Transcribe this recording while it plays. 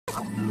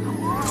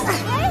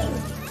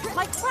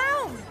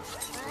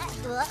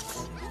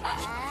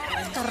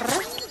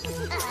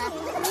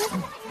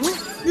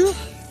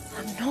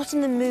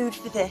not in the mood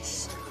for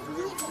this.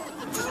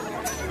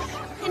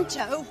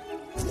 Pinto!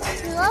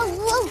 Whoa,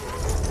 whoa!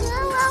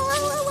 Whoa,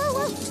 whoa, whoa, whoa,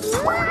 whoa,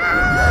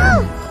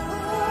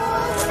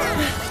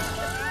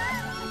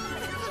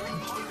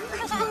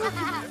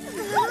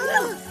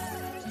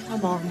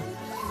 Come on.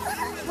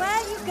 Where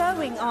are you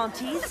going,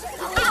 aunties?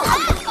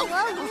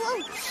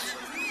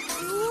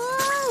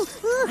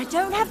 I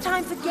don't have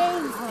time for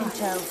games,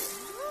 Pinto.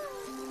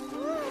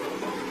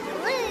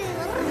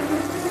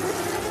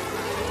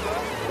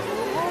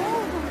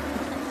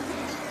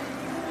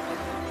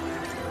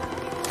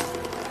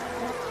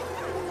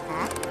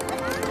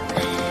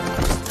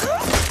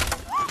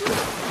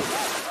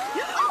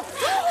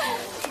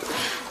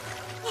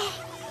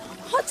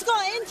 What's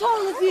got into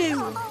all of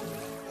you?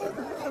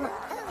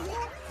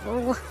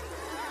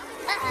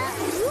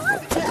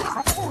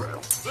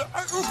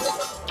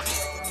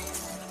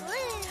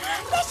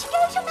 There she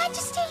goes, Your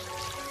Majesty!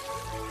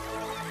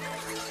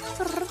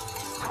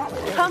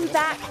 Come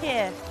back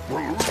here.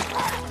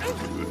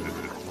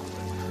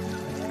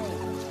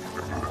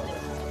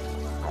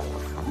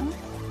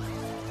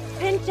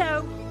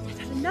 Pinto, I've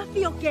had enough of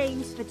your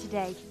games for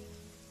today.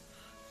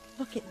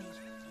 Look at me.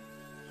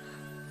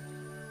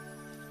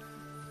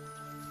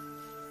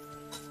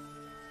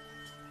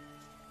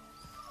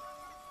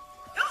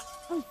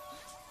 Oh,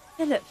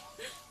 Philip,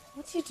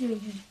 what are you doing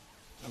here?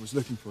 I was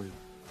looking for you.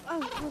 Oh,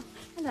 well,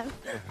 hello.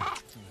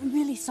 I'm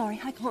really sorry,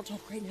 I can't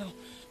talk right now.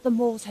 The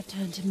Moors have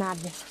turned to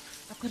madness.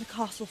 I've got a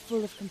castle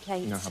full of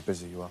complaints. You know how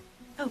busy you are.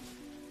 Oh,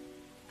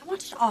 I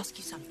wanted to ask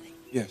you something.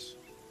 Yes.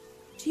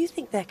 Do you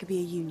think there could be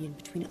a union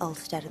between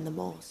Ulstead and the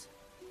Moors?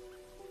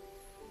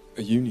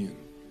 A union?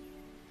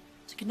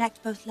 To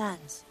connect both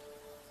lands.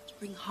 To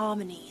bring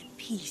harmony and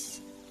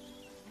peace.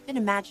 I've been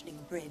imagining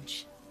a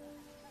bridge.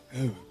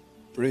 Oh,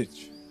 a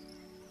bridge.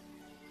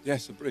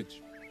 Yes, a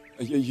bridge.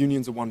 A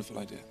union's a wonderful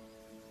idea.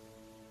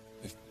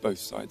 If both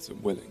sides are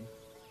willing.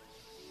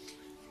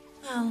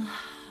 Well,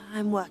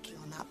 I'm working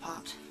on that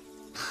part.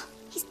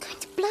 He's going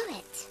to blow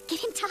it.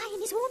 Get him tired,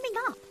 he's warming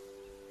up.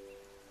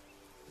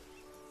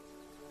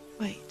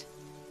 Wait.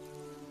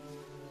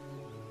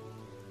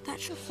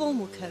 That's your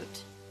formal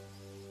coat.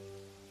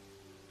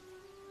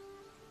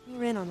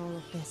 You're in on all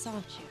of this,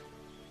 aren't you?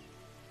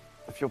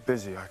 If you're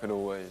busy, I could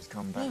always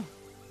come back.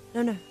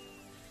 No. I'm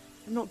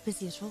not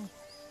busy at all.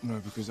 No,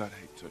 because I'd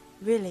hate to.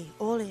 Really,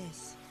 all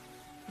ears.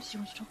 What did you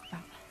want to talk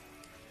about?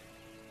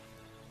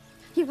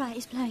 You're right,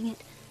 he's blowing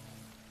it.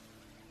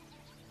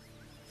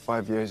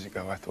 5 years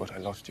ago, I thought I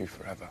lost you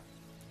forever.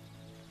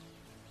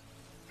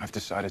 I've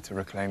decided to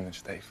reclaim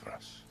this day for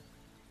us.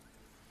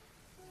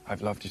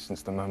 I've loved you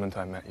since the moment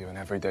I met you, and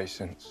every day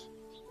since.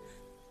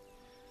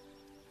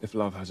 If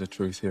love has a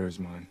truth, here is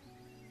mine.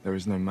 There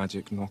is no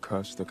magic nor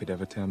curse that could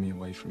ever tear me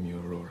away from you,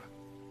 Aurora.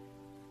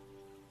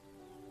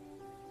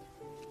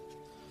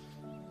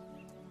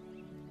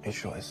 Are you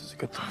sure this is a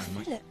good time?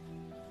 Philip.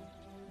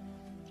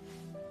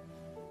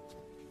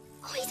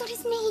 Oh, he's on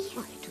his knee.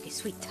 Oh, he took his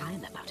sweet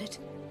time about it.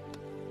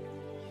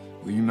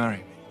 Will you marry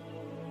me?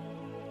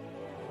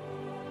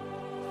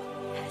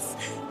 Yes.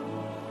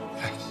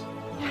 Yes.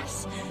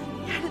 Yes.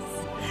 Yes.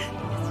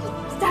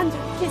 Stand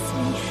up, kiss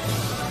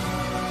me.